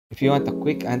If you want a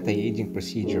quick anti-aging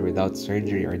procedure without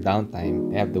surgery or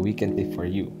downtime, I have the weekend lift for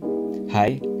you.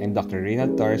 Hi, I'm Dr.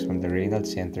 Raynald Torres from the Raynald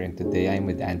Center, and today I'm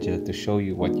with Angela to show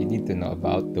you what you need to know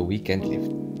about the weekend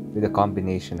lift. With a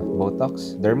combination of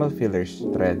Botox, dermal fillers,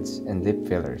 threads, and lip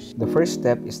fillers. The first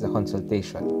step is the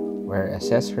consultation, where I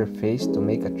assess her face to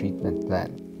make a treatment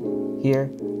plan.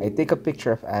 Here, I take a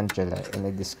picture of Angela and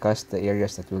I discuss the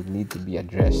areas that will need to be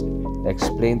addressed. I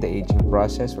explain the aging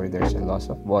process where there's a loss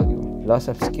of volume, loss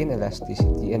of skin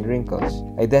elasticity, and wrinkles.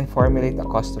 I then formulate a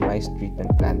customized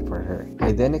treatment plan for her.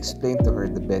 I then explain to her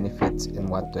the benefits and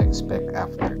what to expect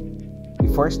after.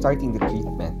 Before starting the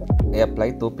treatment, I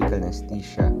apply topical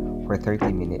anesthesia for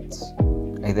 30 minutes.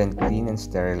 I then clean and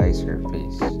sterilize her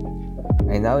face.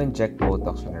 I now inject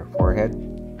Botox on her forehead,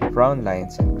 frown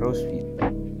lines, and crow's feet.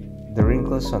 The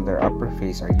wrinkles on their upper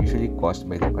face are usually caused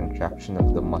by the contraction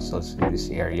of the muscles in this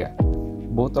area.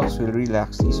 Botox will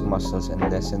relax these muscles and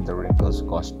lessen the wrinkles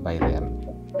caused by them.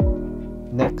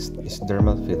 Next is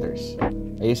dermal fillers.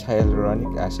 I use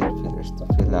hyaluronic acid fillers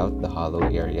to fill out the hollow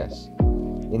areas.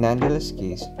 In Angela's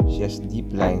case, she has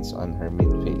deep lines on her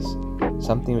mid-face,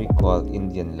 something we call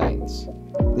Indian lines.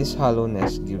 This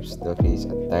hollowness gives the face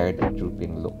a tired and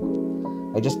drooping look.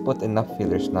 I just put enough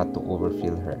fillers not to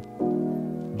overfill her.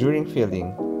 During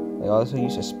filling, I also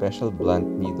use a special blunt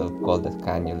needle called a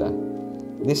cannula.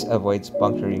 This avoids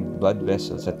puncturing blood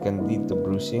vessels that can lead to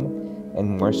bruising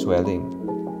and more swelling.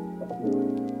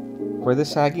 For the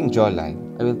sagging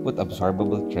jawline, I will put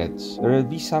absorbable threads. There will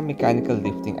be some mechanical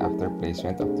lifting after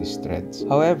placement of these threads.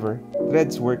 However,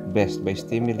 threads work best by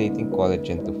stimulating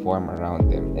collagen to form around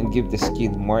them and give the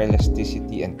skin more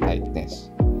elasticity and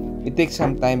tightness. It takes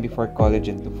some time before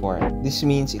collagen to form. This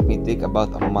means it may take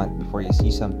about a month before you see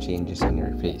some changes on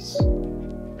your face.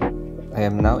 I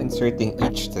am now inserting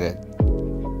each thread.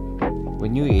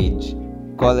 When you age,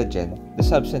 collagen, the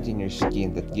substance in your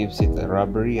skin that gives it a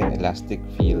rubbery and elastic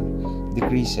feel,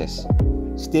 decreases.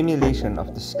 Stimulation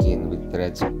of the skin with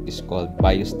threads is called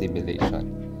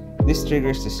biostimulation. This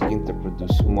triggers the skin to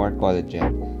produce more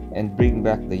collagen and bring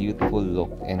back the youthful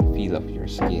look and feel of your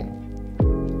skin.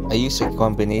 I use a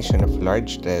combination of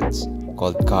large threads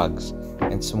called cogs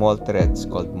and small threads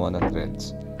called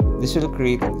monothreads. This will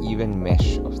create an even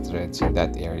mesh of threads in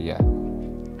that area.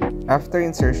 After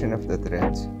insertion of the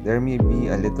threads, there may be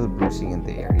a little bruising in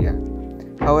the area.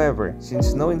 However,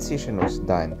 since no incision was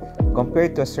done,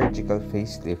 compared to a surgical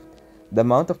facelift, the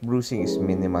amount of bruising is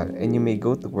minimal and you may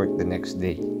go to work the next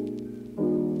day.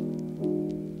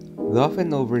 The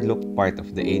often overlooked part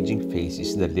of the aging face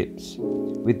is the lips.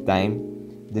 With time,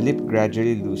 the lip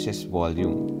gradually loses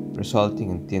volume,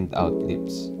 resulting in thinned out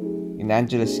lips. In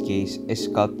Angela's case, I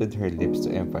sculpted her lips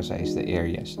to emphasize the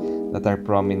areas that are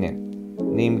prominent,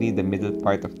 namely the middle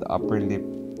part of the upper lip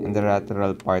and the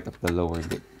lateral part of the lower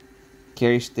lip.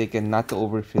 Care is taken not to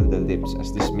overfill the lips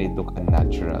as this may look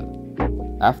unnatural.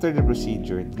 After the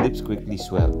procedure, the lips quickly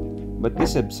swell, but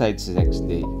this subsides the next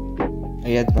day.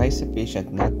 I advise the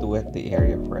patient not to wet the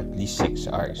area for at least 6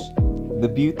 hours. The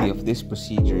beauty of this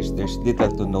procedure is there's little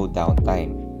to no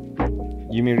downtime.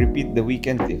 You may repeat the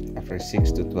weekend lift after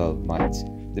 6 to 12 months,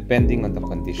 depending on the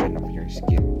condition of your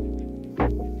skin.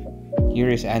 Here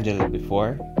is Angela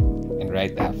before and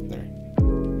right after.